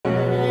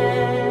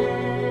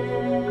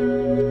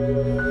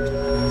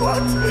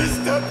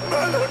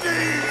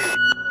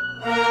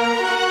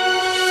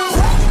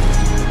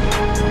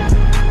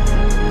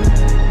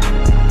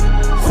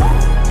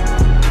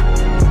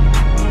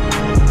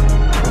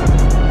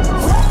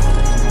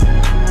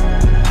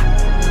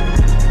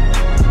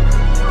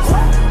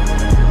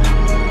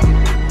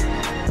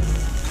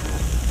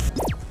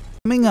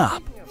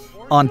up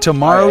on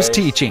tomorrow's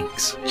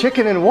teachings.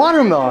 Chicken and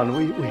watermelon.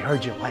 We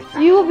heard you like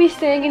that. You will be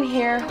staying in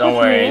here. Don't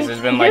worry,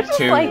 it's been like You're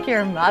just like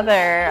your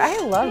mother. I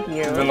love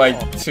you. It's been like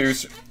 2.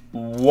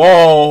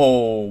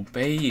 Whoa,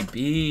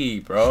 baby,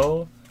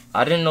 bro.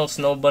 I didn't know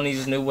snow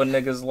bunnies knew what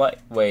niggas like.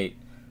 Wait,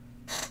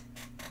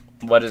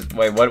 what is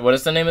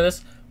the name of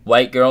this?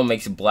 White girl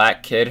makes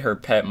black kid her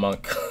pet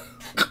monk.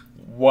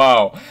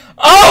 Whoa.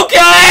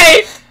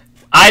 Okay.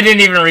 I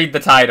didn't even read the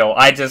title.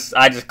 I just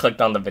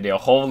clicked on the video.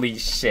 Holy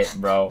shit,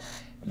 bro.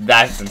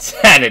 That's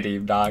insanity,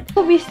 dog.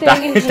 You'll be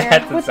staying in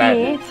here with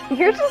me.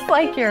 You're just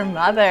like your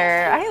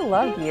mother. I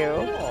love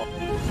you.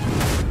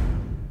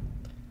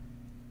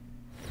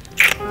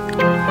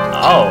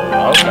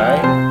 Oh,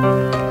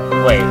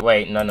 okay.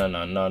 Wait.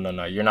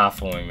 No. You're not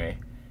fooling me.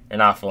 You're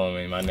not fooling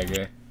me, my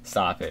nigga.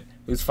 Stop it.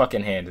 Whose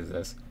fucking hand is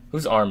this?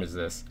 Whose arm is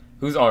this?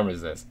 Whose arm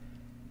is this?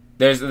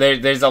 There's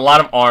a lot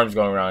of arms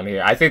going around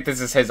here. I think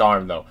this is his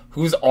arm, though.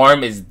 Whose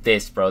arm is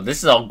this, bro?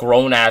 This is a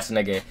grown-ass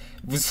nigga.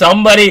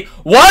 Somebody,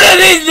 one of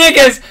these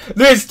niggas,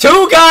 there's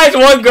 2 guys,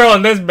 1 girl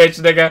in this bitch,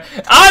 nigga.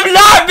 I'm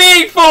not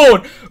being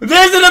fooled.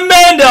 There's an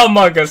Amanda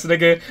among us,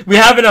 nigga. We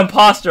have an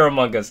imposter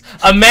among us.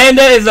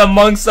 Amanda is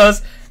amongst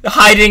us,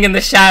 hiding in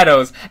the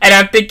shadows. And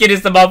I'm thinking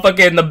it's the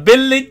motherfucker in the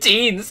Billie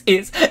Jeans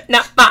is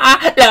not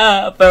my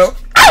lover.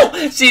 Oh,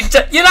 you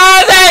know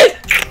what I'm saying?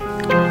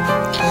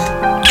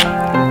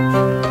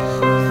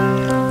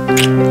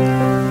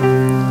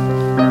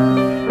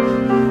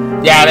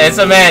 Yeah, it's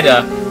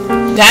Amanda.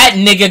 That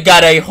nigga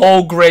got a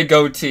whole gray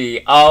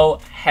goatee. Oh,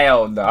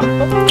 hell no.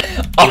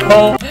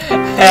 Oh,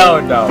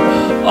 hell no.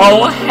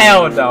 Oh,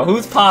 hell no.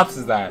 Whose pops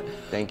is that?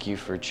 Thank you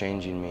for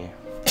changing me.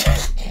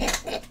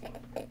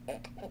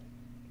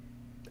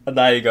 I'm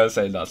not even gonna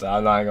say nothing.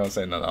 I'm not gonna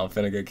say nothing. I'm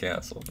finna get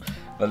canceled.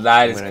 But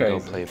that is crazy. I'm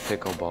gonna go play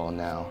pickleball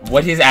now.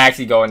 What is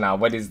actually going on?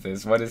 What is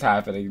this? What is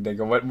happening,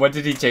 nigga? What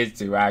did he change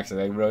to,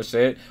 actually? Like, real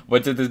shit?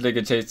 What did this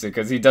nigga change to?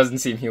 Because he doesn't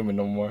seem human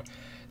no more.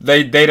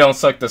 They don't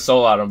suck the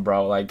soul out of him,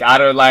 bro. Like, I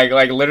don't, like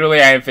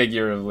literally and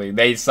figuratively.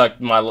 They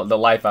sucked the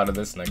life out of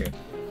this nigga.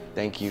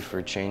 Thank you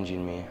for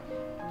changing me.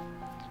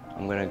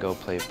 I'm gonna go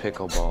play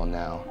pickleball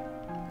now.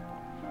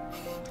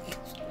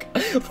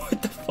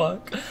 What the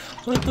fuck?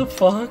 What the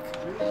fuck?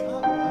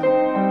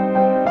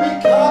 We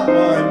caught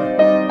one.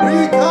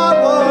 We caught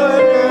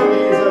one, and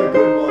he's a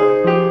good one.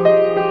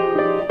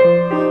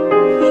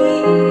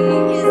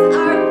 He is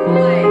our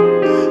boy.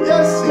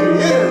 Yes, he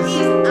is.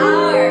 He's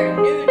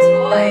our new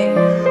toy.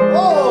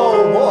 Oh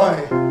boy.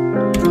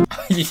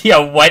 Yo,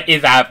 what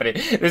is happening?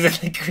 This is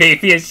the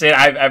creepiest shit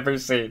I've ever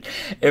seen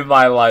in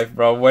my life,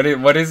 bro. What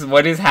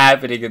is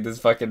happening in this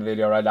fucking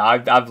video right now?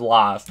 I'm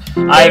lost.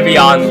 I'm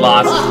beyond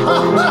lost.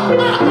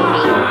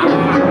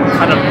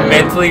 Kind of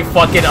mentally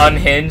fucking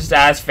unhinged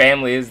ass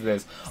family is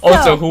this?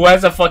 Also, who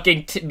has a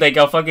fucking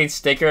fucking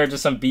sticker or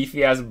just some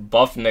beefy ass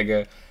buff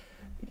nigga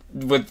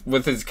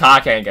with his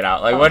cock hanging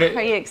out? Like, what?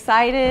 Are you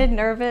excited,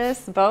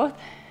 nervous, both?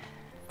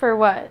 For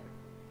what?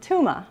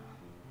 Tuma,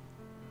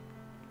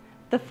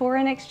 the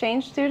foreign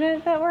exchange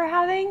student that we're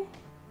having.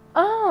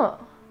 Oh,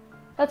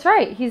 that's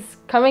right. He's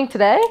coming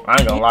today? I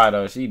ain't gonna lie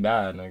though, she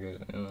bad, nigga.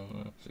 You know,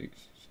 she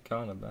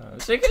kinda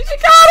bad. She kinda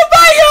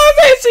bad, you know what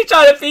I'm saying? She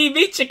trying to feed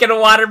me chicken and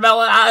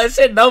watermelon. I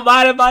said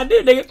nobody about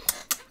do, nigga.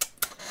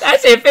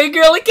 That shit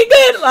figure looking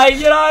good, like,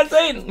 you know what I'm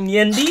saying?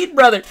 Indeed,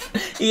 brother.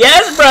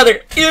 Yes,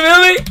 brother. You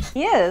feel me?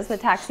 He is. The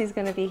taxi's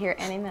gonna be here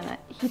any minute.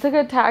 He took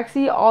a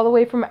taxi all the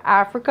way from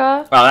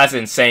Africa. Wow, that's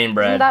insane,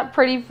 Brad. Isn't that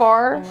pretty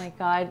far? Oh my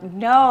god.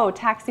 No,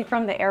 taxi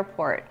from the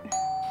airport.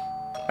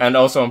 And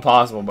also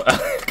impossible, but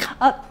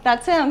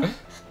That's him.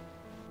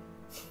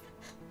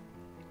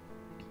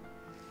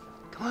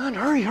 Come on,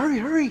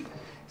 hurry.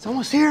 It's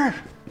almost here.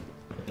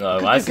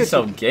 Why is he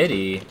so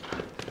giddy?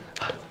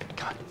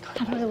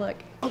 How do I look?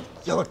 Oh,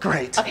 you look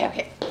great.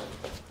 Okay.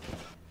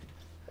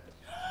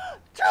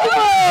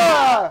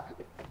 Ah!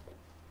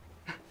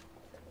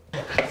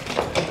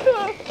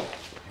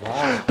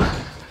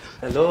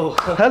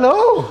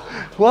 Hello.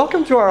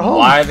 Welcome to our home.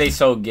 Why are they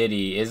so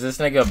giddy? Is this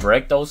nigga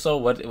bricked also?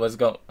 What's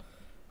going?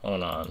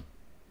 Hold on.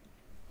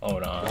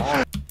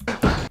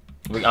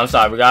 I'm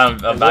sorry. We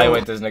gotta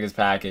evaluate this nigga's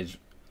package.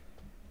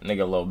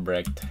 Nigga, a little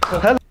bricked.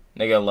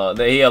 Nigga,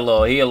 he a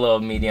little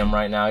medium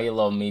right now. He a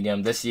little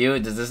medium. This you?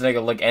 Does this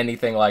nigga look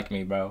anything like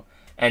me, bro?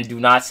 And do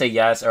not say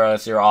yes, or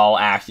else you're all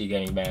actually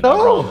getting banned. I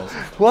promise.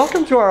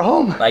 Welcome to our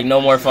home. Like, no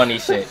more funny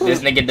shit.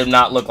 This nigga do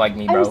not look like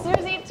me, bro. I'm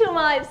Susie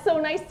Tuma. It's so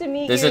nice to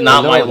meet you. This is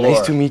not my lore.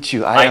 Nice to meet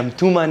you. I am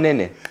Tuma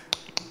Nene.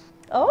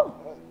 Oh.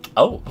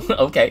 Oh,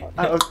 okay.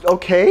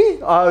 Okay.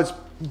 It's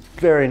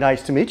very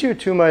nice to meet you,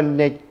 Tuma.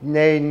 Nay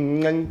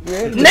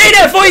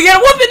there before you get a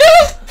whooping,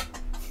 dude!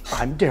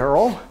 I'm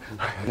Daryl.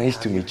 Nice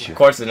to meet you. Of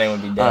course the name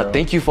would be Daryl.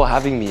 Thank you for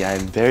having me.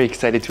 I'm very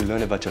excited to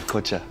learn about your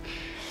culture.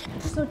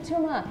 So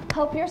Tuma,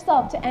 help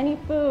yourself to any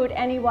food,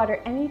 any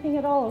water, anything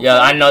at all. Okay? Yeah,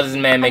 I know this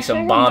man makes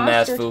some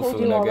bomb-ass fufu,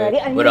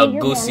 nigga, with a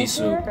goosey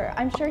soup.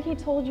 I'm sure he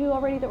told you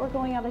already that we're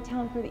going out of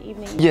town for the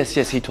evening. Yes,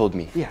 he told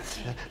me. Yes,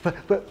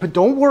 but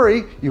don't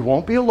worry. You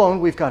won't be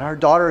alone. We've got our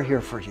daughter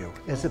here for you,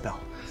 Isabel.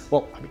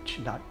 Well, I mean,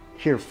 she's not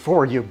here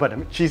for you, but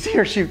she's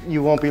here.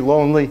 You won't be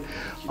lonely.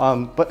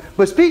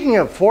 But speaking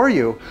of for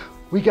you,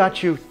 we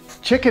got you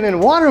chicken and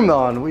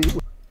watermelon.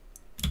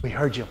 We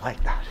heard you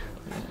like that.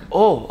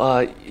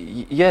 Oh,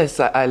 yes,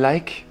 I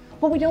like.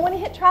 Well, we don't want to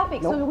hit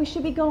traffic, so we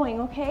should be going,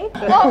 okay?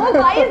 Oh,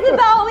 bye,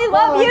 Isabel. We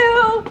love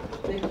you.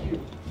 Thank you.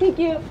 Thank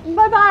you.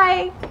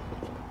 Bye-bye.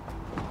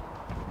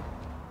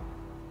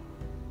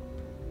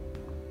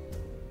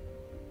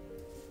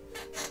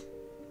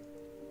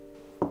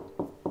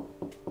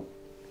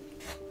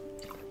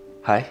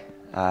 Hi,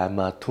 I'm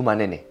Tuma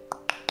Nene.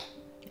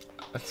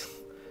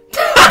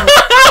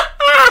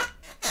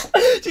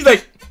 She's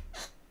like,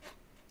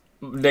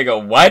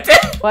 nigga, what?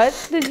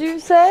 What did you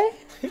say?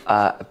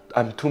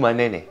 I'm Tuma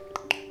Nene.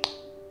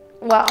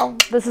 Wow,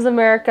 this is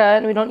America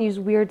and we don't use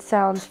weird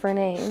sounds for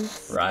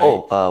names. Right.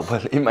 Oh,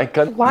 well, in my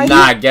country. Why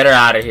Nah, get her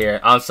out of here.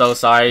 I'm so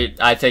sorry.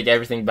 I take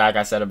everything back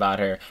I said about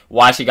her.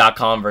 Why she got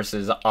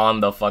Converses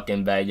on the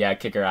fucking bed. Yeah,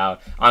 kick her out.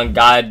 On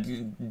God,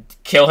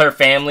 kill her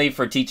family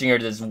for teaching her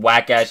this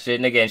whack-ass shit,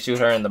 nigga, and shoot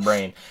her in the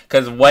brain.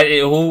 Because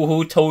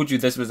who told you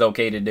this was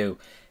okay to do?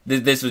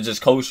 This was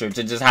just kosher,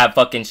 to just have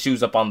fucking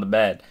shoes up on the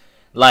bed.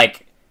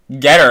 Like,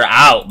 get her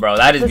out, bro.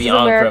 That is This is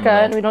beyond America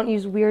criminal. and we don't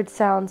use weird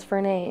sounds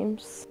for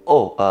names.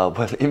 Oh,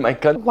 well, in my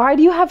country. Why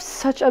do you have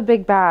such a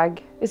big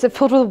bag? Is it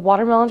filled with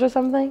watermelons or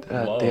something?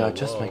 They are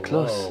just my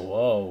clothes.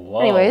 Whoa.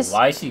 Anyways,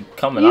 why is she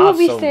coming You will off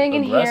be so staying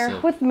in aggressive?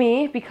 here with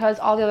me because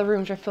all the other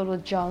rooms are filled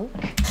with junk.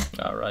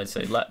 All right,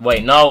 say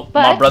wait, no,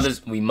 my But-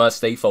 brothers, we must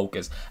stay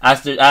focused.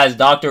 As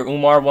Dr.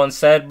 Umar once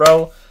said,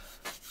 bro,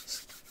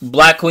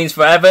 Black queens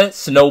forever,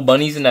 snow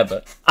bunnies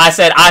never. I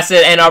said,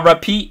 and I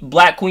repeat,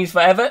 Black queens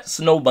forever,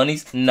 snow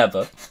bunnies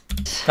never.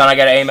 Can I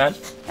get an amen?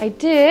 I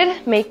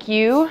did make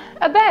you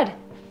a bed.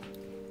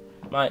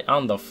 Right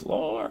on the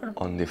floor.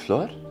 On the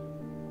floor?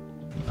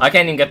 I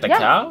can't even get the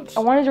couch. I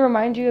wanted to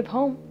remind you of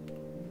home.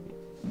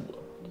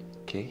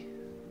 Okay.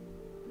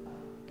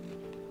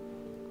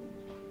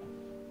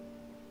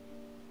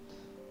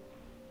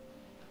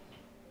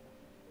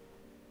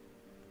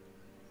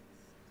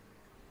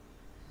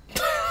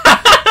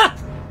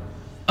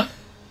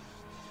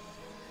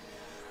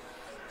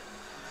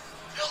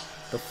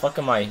 The fuck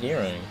am I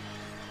hearing?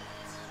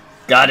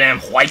 Goddamn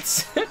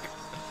whites.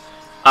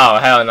 Oh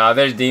hell no,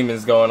 there's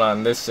demons going on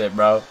in this shit,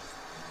 bro.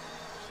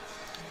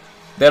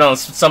 They don't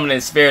summon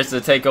in spirits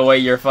to take away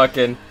your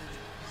fucking.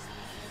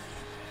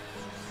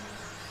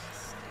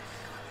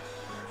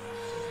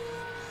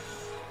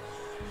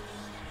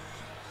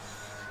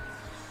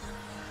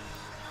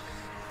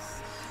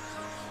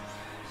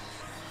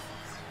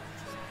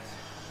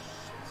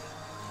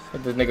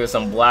 Hit this nigga with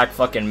some black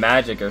fucking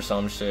magic or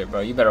some shit,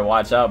 bro. You better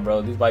watch out,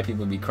 bro. These white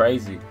people be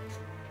crazy.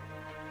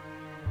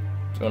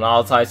 Doing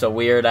all types of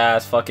weird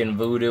ass fucking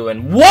voodoo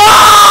and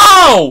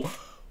whoa!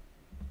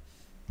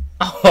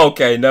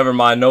 Okay, never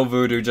mind. No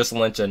voodoo, just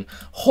lynching.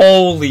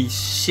 Holy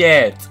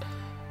shit!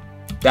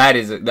 That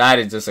is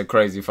just a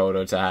crazy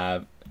photo to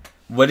have.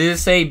 What did it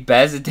say?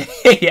 Best day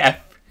ever.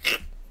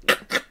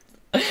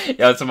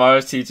 Yo,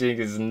 tomorrow's teaching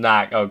is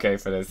not okay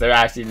for this. They're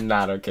actually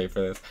not okay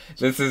for this.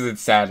 This is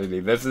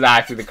insanity. This is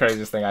actually the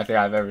craziest thing I think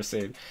I've ever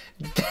seen.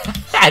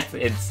 That's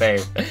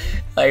insane.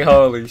 Like,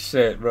 holy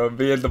shit, bro.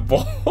 Me and the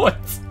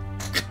boys.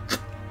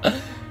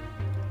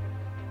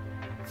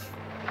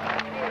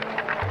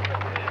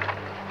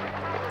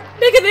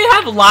 Nigga, they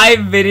have live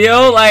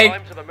video, like.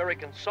 Times of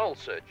American soul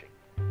searching.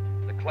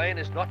 The Klan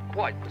is not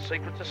quite the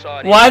secret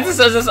society. Why is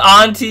this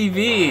on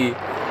TV?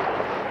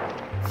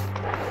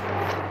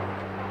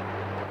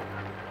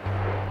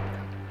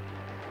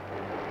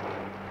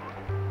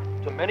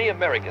 To many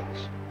Americans,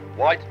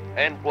 white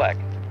and black,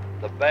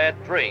 the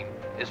bad dream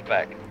is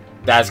back.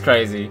 That's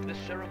crazy. This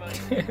ceremony is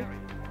carried.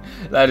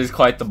 That is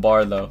quite the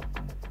bar, though.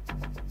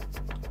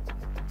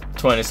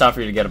 Twin, it's time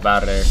for you to get up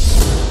out of there.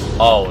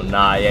 Oh,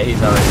 nah, yeah,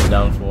 he's already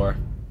done for.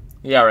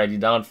 He already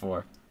done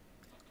for.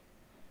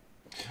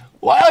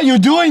 Why are you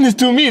doing this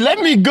to me? Let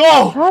me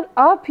go! Shut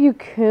up, you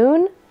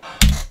coon.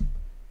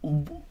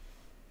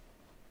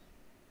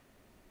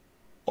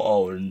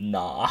 Oh,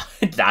 nah.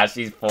 Nah,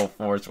 she's full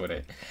force with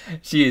it.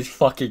 She is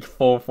fucking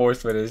full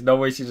force with it. There's no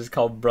way she just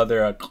called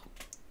brother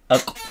a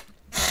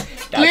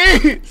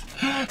Please!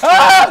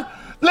 Ah!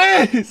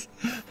 Please!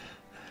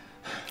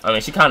 I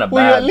mean, she kind of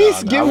Will you bad, at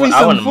least dog. give I me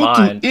some wouldn't food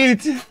mind. to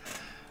eat?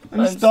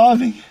 I'm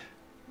starving.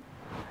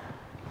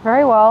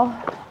 Very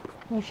well.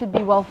 You should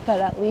be well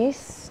fed at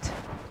least.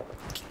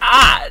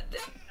 Ah!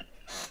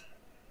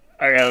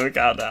 Okay, let me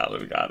calm down.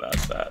 Let me calm down.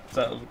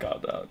 Let me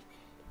calm down.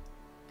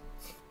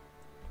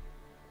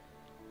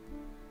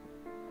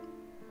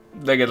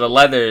 Look at the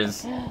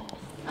leathers.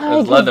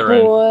 It's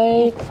leathering.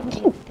 Boy.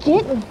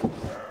 Get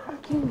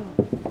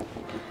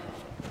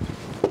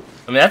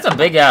I mean, that's a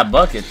big ass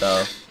bucket,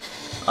 though.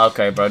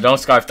 Okay, bro, don't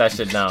scarf that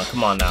shit down.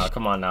 Come on now,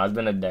 come on now. It's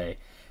been a day.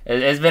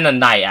 It's been a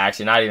night,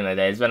 actually, not even a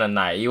day. It's been a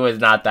night. You was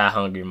not that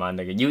hungry, my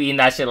nigga. You eating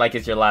that shit like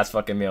it's your last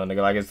fucking meal,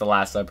 nigga. Like it's the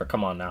last supper.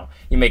 Come on now.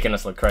 You making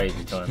us look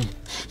crazy, twin.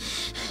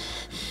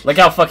 Look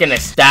how fucking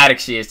ecstatic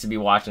she is to be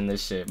watching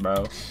this shit,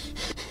 bro.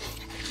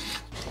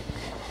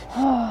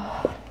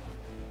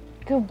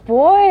 Good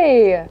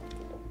boy.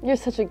 You're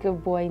such a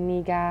good boy,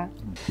 Niga.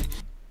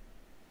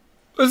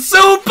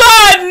 Super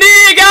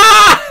nigga!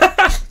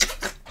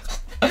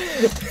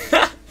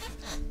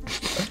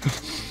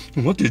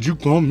 What did you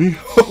call me?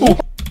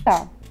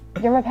 Yeah.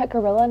 You're my pet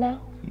gorilla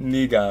now?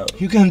 Nigga.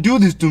 You can't do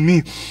this to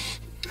me.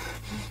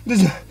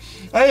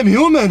 I am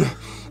human.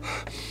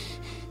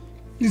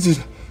 This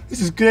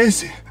is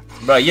crazy.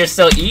 Bro, you're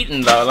still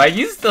eating though. Like,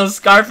 you still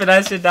scarfing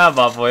that shit down,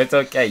 my boy. It's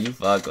okay. You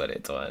fuck with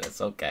it, Twin. It's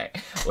okay.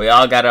 We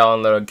all got our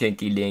own little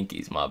kinky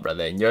dinkies, my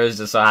brother. And yours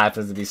just so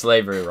happens to be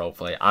slavery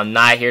roleplay. I'm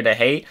not here to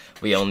hate.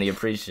 We only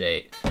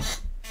appreciate.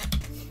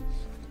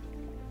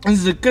 This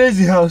is a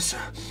crazy house.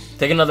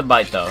 Take another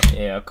bite, though.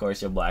 Yeah, of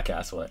course, your black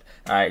ass would.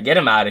 Alright, get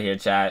him out of here,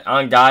 chat.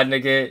 On God,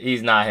 nigga,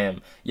 he's not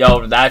him.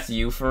 Yo, that's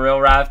you for real,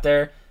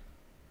 Raptor?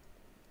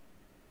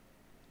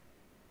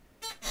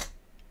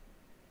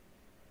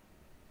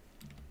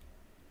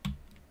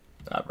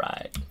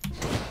 Alright.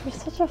 You're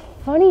such a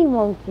funny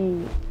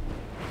monkey.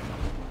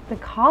 The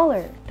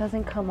collar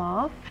doesn't come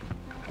off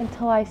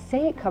until I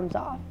say it comes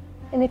off.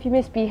 And if you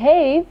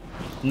misbehave...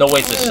 No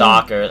way to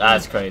soccer.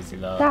 That's crazy,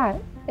 though.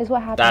 That is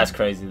what happens. That's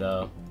crazy,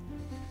 though.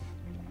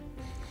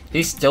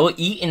 He's still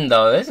eating,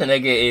 though. This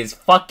nigga is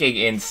fucking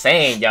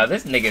insane, yo.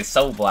 This nigga is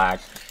so black.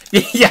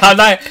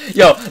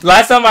 Yo,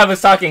 last time I was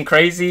talking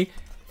crazy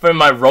for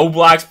my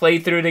Roblox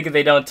playthrough, nigga,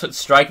 they don't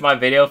strike my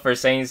video for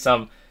saying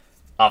some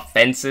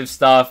offensive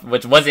stuff,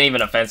 which wasn't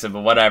even offensive,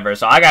 but whatever.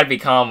 So I gotta be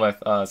calm with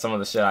some of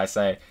the shit I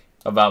say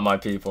about my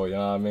people, you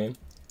know what I mean?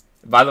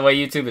 By the way,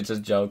 YouTube, it's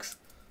just jokes.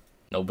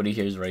 Nobody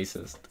here's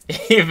racist.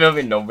 You feel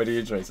me? Nobody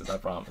here's racist, I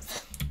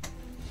promise.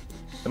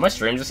 Did my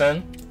stream just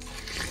end?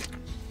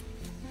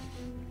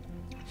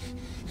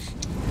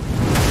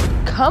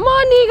 Come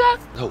on,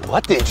 Niga.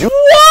 What did you?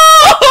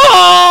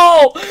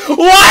 Whoa!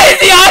 Why is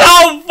he on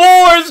all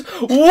fours?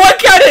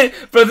 What kind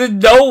of... Bro, there's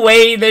no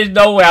way.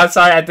 I'm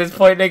sorry. At this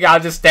point, nigga, I'll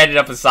just stand it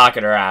up and sock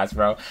in her ass,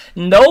 bro.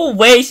 No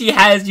way she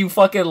has you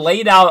fucking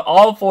laid out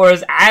all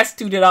fours, ass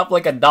tooted up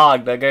like a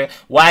dog, nigga.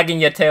 Wagging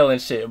your tail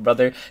and shit,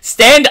 brother.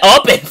 Stand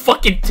up and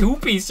fucking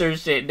two-piece her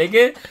shit,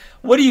 nigga.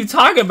 What are you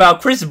talking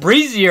about? Chris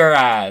Breezy your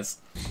ass.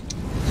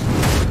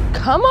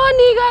 Come on,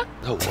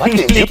 Niga. What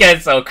did you? Niga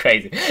is so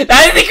crazy.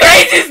 That is the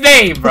craziest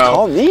name, bro.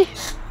 Call me?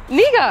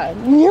 Niga,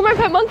 you're my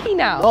pet monkey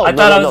now. No, I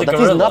thought I was a that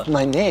gorilla. is not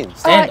my name.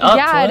 Stand up,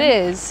 yeah, twin.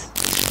 it is.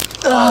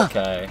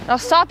 Okay. Now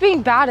stop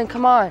being bad and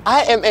come on.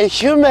 I am a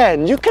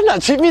human. You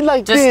cannot treat me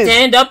like Just this.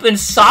 stand up and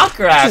sock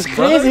her ass, This is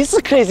brother. crazy. This is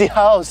a crazy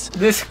house.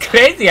 This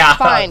crazy house.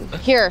 Fine,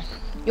 here.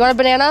 You want a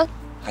banana?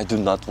 I do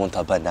not want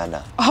a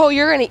banana. Oh,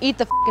 you're gonna eat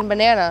the fucking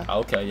banana.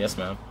 Okay, yes,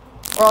 ma'am.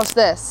 Or else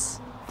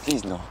this.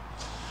 Please no.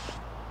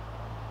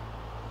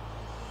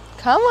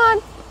 Come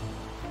on.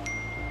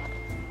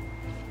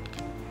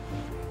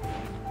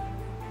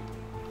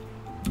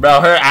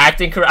 Bro, her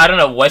acting career, I don't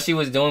know what she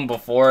was doing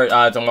before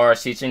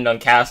Tomorrow's Teaching done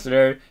casted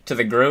her to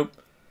the group,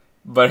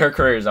 but her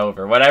career is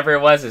over. Whatever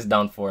it was is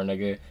done for,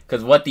 nigga.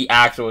 Because what the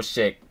actual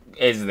shit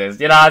is this?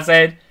 You know what I'm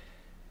saying?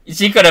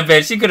 She could have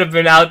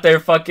been out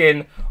there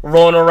fucking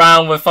rolling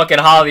around with fucking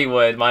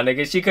Hollywood, my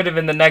nigga. She could have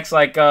been the next,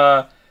 like,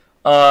 I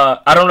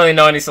don't really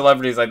know any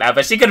celebrities like that,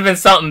 but she could have been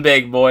something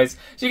big, boys.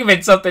 She could have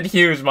been something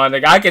huge, my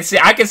nigga. I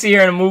could see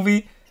her in a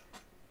movie,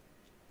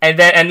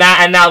 and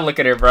now look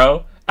at her,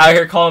 bro. Out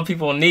here calling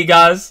people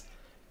niggas,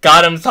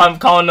 got him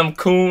calling them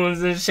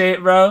coons and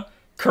shit, bro.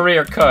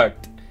 Career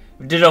cooked,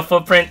 digital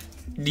footprint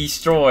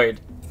destroyed.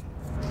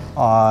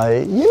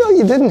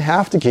 You didn't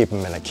have to keep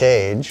him in a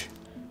cage.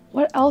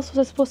 What else was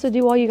I supposed to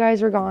do while you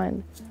guys were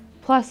gone?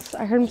 Plus,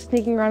 I heard him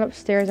sneaking around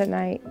upstairs at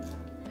night.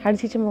 Had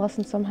to teach him a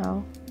lesson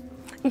somehow.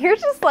 You're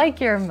just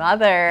like your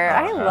mother.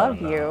 I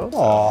love you.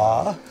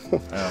 Aww.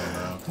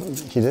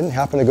 He didn't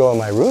happen to go in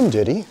my room,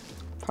 did he?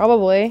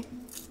 Probably.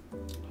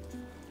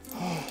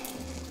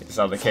 You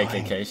saw the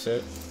KKK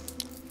shit?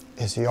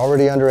 Is he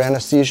already under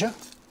anesthesia?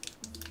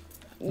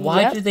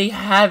 Why do they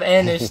have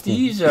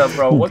anesthesia,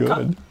 bro? What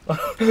kind?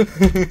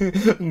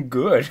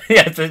 Good.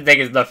 Yeah, this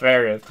nigga's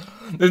nefarious.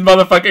 This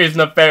motherfucker is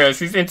nefarious.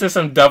 He's into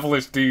some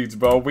devilish deeds,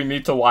 bro. We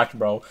need to watch,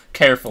 bro.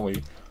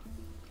 Carefully.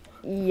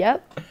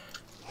 Yep.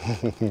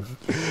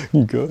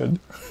 Good.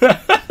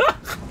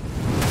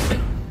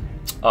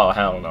 Oh,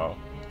 hell no.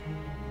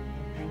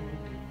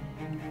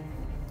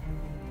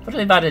 What are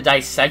they about to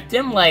dissect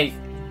him? Like,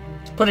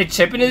 put a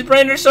chip in his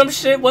brain or some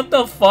shit? What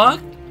the fuck?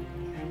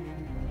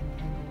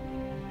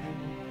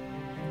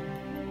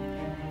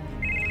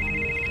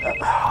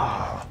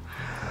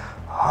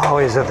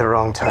 Always at the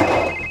wrong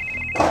time.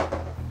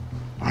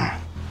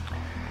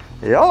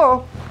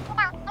 Hello?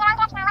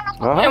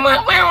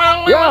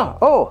 Yeah.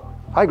 Oh,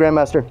 hi,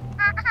 Grandmaster.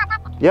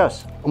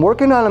 Yes, I'm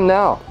working on him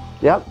now.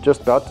 Yep,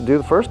 just about to do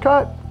the first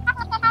cut.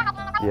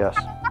 Yes.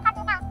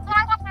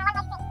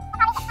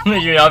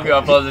 You help you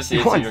upload this to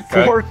You want your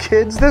cook. 4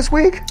 kids this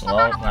week? Well,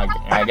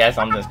 I guess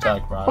I'm just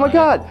cook, bro. Oh my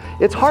God,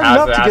 it's hard How's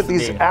enough it to has get to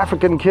these be?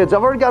 African kids.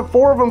 I've already got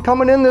 4 of them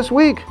coming in this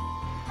week.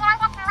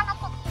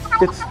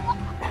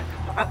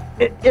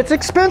 It's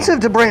expensive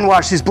to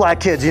brainwash these black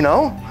kids, you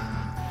know?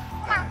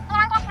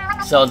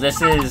 So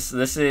this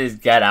is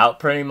Get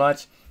Out pretty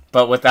much,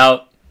 but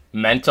without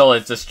mental.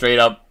 It's just straight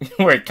up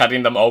we're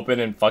cutting them open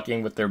and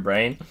fucking with their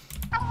brain.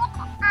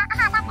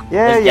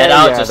 Yeah, Get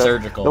Out just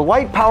surgical. The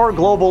white power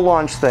global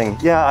launch thing.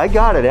 Yeah, I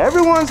got it.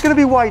 Everyone's gonna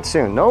be white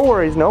soon. No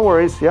worries, no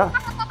worries. Yeah,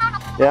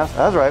 yeah,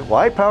 that's right.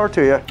 White power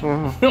to you.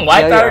 Mm-hmm.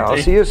 White power to I'll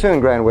you. see you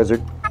soon, Grand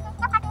Wizard.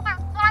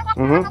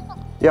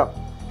 Yeah,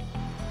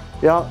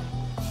 yeah.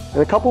 In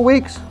a couple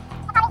weeks.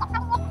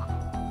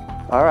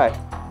 All right.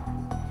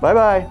 Bye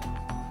bye.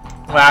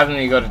 What happens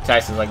when you go to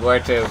Texas? Like where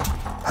to?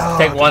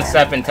 Take one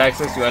step in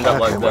Texas, you end up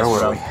like this, where were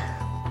bro. we?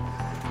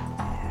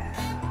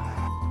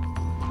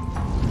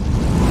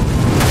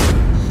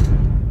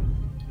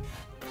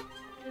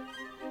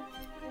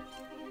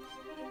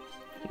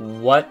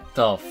 What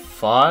the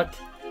fuck?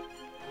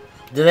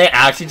 Did they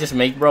actually just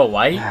make bro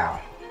white?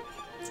 Now,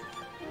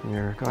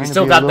 you're going You to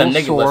still be got a the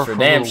little nigga sore list for a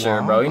damn little sure,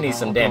 while, bro. He but needs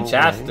some I'll damn go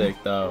chapstick away.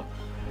 though.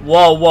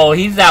 Whoa, whoa,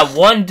 he's that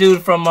one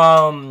dude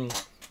from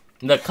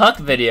the Cuck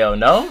video,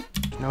 no?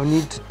 No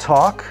need to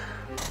talk.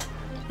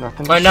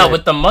 Nothing to Or no, say.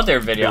 with the mother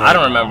video. Yeah. I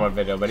don't remember what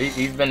video, but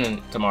he's been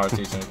in Tomorrow's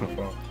Teachings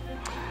before.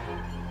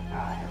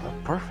 Ah, you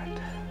look perfect.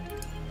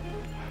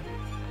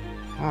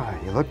 Ah,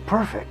 you look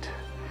perfect.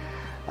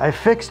 I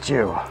fixed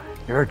you.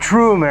 You're a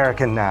true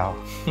American now.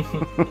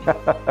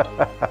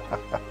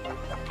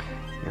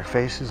 Your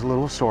face is a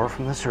little sore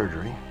from the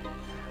surgery,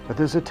 but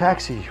there's a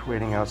taxi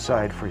waiting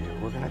outside for you.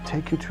 We're going to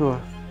take you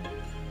to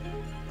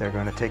They're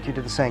going to take you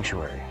to the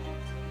sanctuary,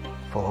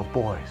 full of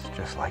boys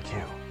just like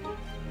you.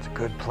 It's a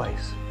good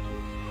place.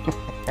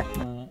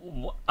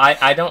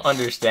 I don't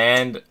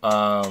understand,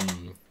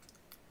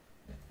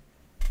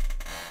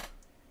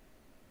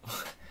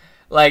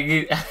 like,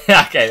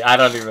 okay,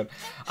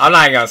 I'm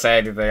not gonna say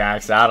anything,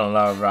 actually. I don't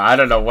know, bro. I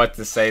don't know what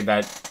to say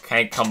that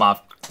can't come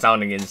off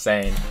sounding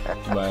insane,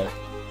 but...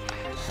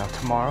 Now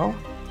tomorrow,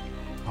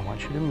 I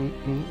want you to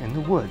meet me in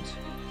the woods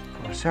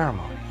for a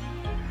ceremony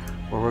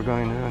where we're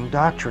going to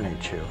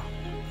indoctrinate you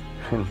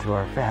into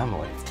our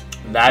family.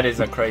 That is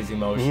a crazy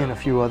Me and motion. a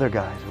few other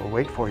guys will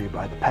wait for you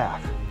by the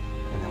path,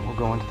 and then we'll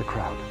go into the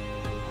crowd.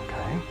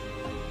 Okay?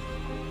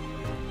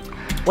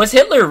 Was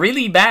Hitler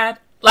really bad?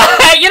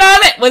 Like, you know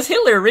what I mean? Was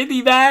Hitler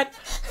really bad?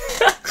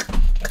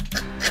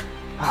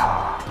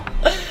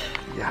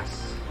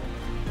 Yes,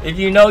 If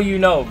you know, you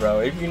know,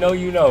 bro. If you know,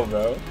 you know,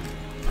 bro.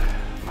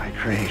 my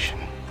creation.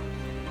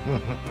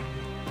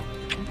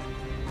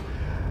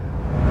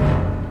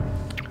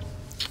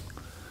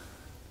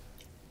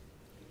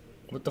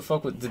 What the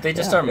fuck? Did they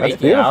just Yeah, start that's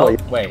making out?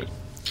 beautiful. Wait.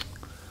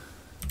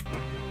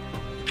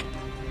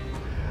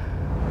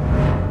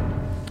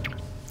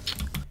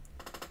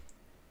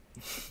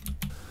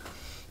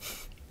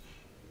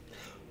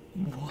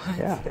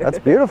 Yeah, that's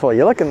beautiful.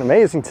 You're looking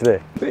amazing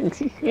today.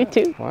 Thanks. You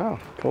too. Wow,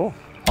 cool.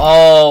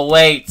 Oh,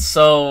 wait.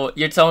 So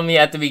you're telling me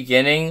at the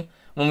beginning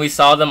when we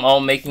saw them all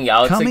making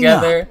out Coming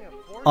together?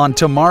 On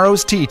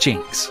tomorrow's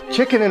teachings.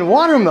 Chicken and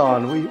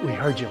watermelon. We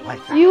heard you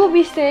like that. You will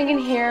be staying in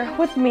here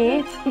with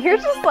me. You're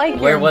just like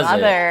Where your was it?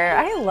 mother.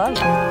 I love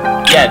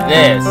it. Yeah,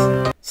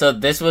 this. So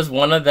this was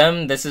one of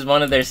them. This is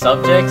one of their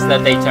subjects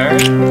that they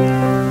turned.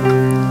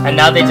 And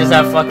now they just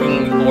have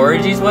fucking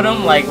orgies with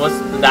them? Like,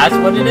 that's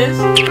what it is?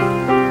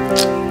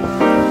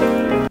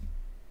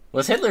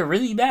 Was Hitler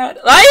really bad?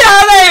 Like,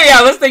 yeah,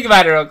 let's think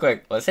about it real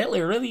quick. Was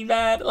Hitler really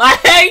bad?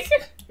 Like...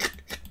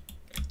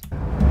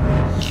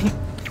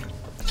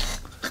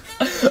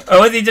 Or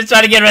was he just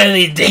trying to get rid of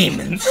these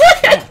demons?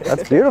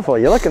 That's beautiful.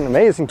 You're looking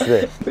amazing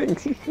today.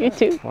 Thanks. You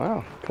too.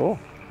 Wow, cool.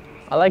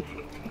 I like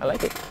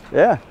it.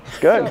 Yeah, it's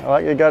good. I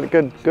like you got a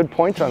good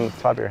point on the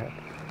top of your head.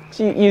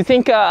 So you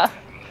think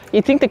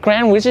the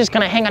Grand Wizard's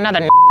gonna hang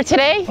another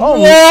today?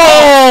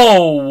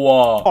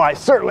 Whoa! Oh, I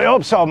certainly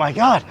hope so. My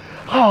God.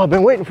 Oh, I've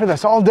been waiting for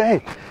this all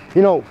day.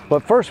 You know,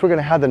 but first we're going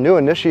to have the new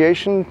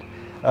initiation,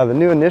 the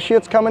new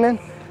initiates coming in.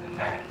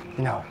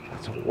 You know,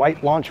 it's a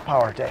white launch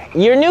power day.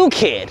 Your new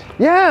kid.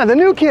 Yeah, the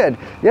new kid.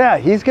 Yeah,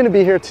 he's going to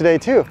be here today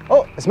too.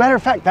 Oh, as a matter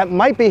of fact, that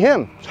might be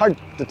him. It's hard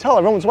to tell.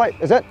 Everyone's white.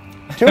 Is that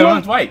Tuma?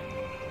 Everyone's white.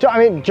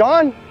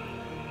 John?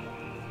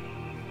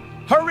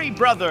 Hurry,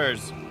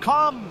 brothers!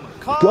 Come!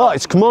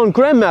 Guys, come on,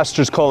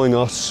 Grandmaster's calling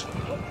us.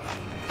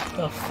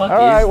 The fuck All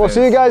right, is we'll this?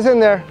 see you guys in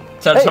there.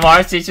 So Hey.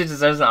 Tomorrow's Teacher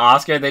deserves an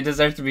Oscar. They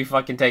deserve to be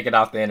fucking taken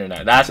off the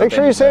internet. That's what Make they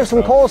sure you deserve, save some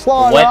bro.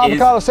 coleslaw and What an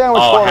avocado is-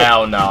 sandwich Oh for me.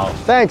 hell no.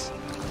 Thanks.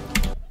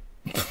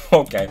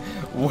 Okay.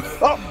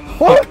 Oh,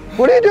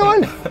 what are you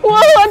doing? Whoa,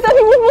 I thought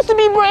he was supposed to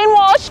be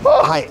brainwashed.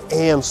 I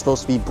am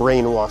supposed to be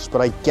brainwashed,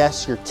 but I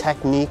guess your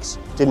techniques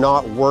did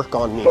not work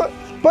on me.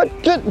 But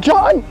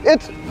John,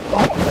 it's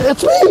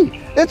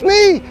me. It's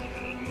me.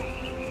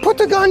 Put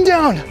the gun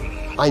down.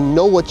 I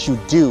know what you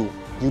do.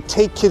 You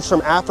take kids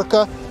from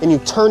Africa and you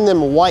turn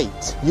them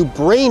white. You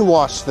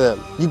brainwash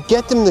them. You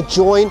get them to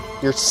join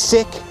your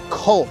sick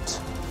cult.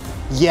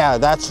 Yeah,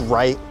 that's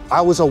right. I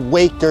was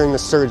awake during the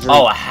surgery.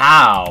 Oh,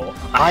 how?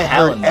 I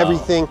Hell heard no.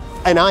 everything,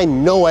 and I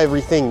know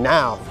everything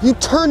now. You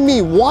turned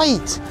me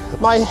white.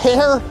 My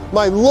hair,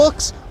 my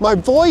looks, my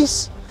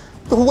voice,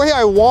 the way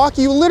I walk,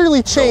 you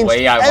literally changed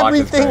way I walk is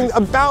everything crazy.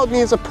 about me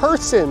as a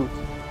person.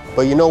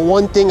 But you know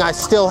one thing I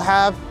still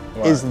have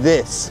is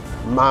this,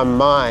 my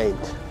mind.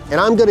 And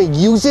I'm gonna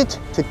use it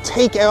to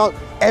take out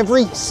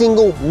every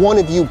single one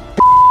of you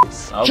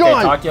b****s. Okay,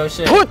 John, talk your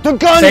shit. put the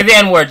gun. Say the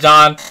N-word,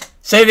 John.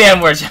 Say the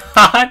N-word,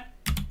 John.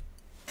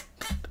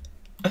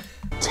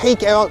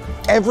 Take out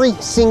every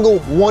single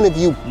one of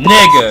you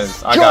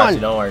niggas. I got John, you,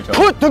 don't worry.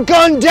 put the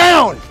gun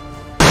down.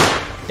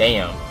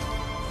 Damn.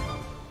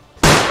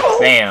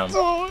 Bam.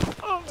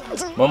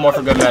 One more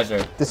for good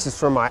measure. This is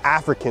for my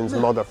Africans,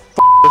 motherfucker.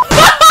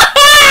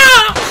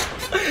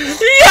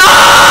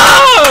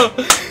 Yo!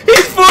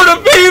 He's for the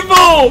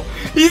people!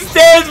 He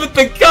stands with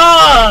the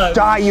cause!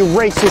 Die, you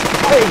racist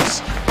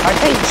pigs! I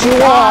hate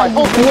you all! I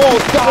hope you all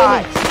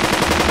die!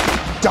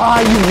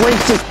 Die, you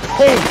racist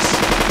pigs!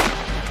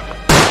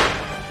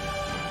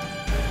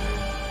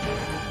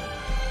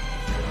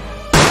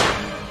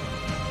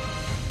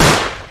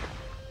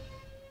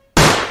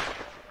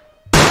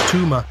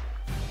 Tuma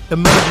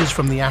emerges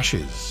from the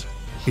ashes,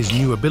 his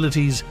new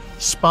abilities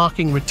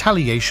sparking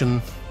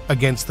retaliation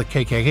against the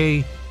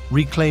KKK,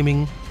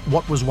 reclaiming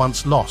what was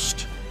once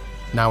lost.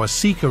 Now a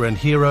seeker and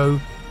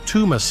hero,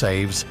 Tuma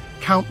saves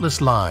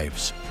countless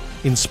lives,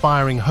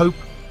 inspiring hope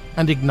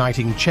and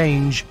igniting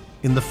change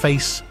in the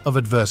face of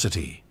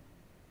adversity.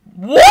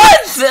 What?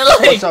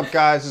 What's up,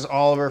 guys? This is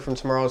Oliver from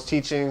Tomorrow's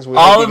Teachings. We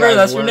Oliver, hope you guys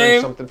that's your learned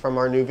name? something from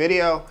our new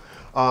video.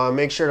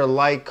 Make sure to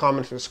like,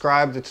 comment,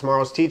 subscribe to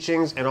Tomorrow's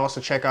Teachings, and also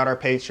check out our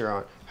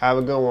Patreon. Have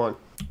a good one.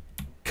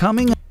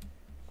 Coming.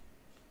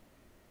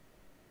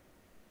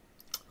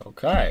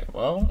 Okay,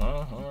 well,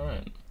 all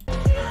right.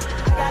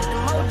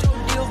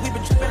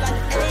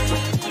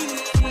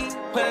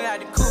 Pulling out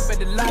the coupe at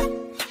the lot.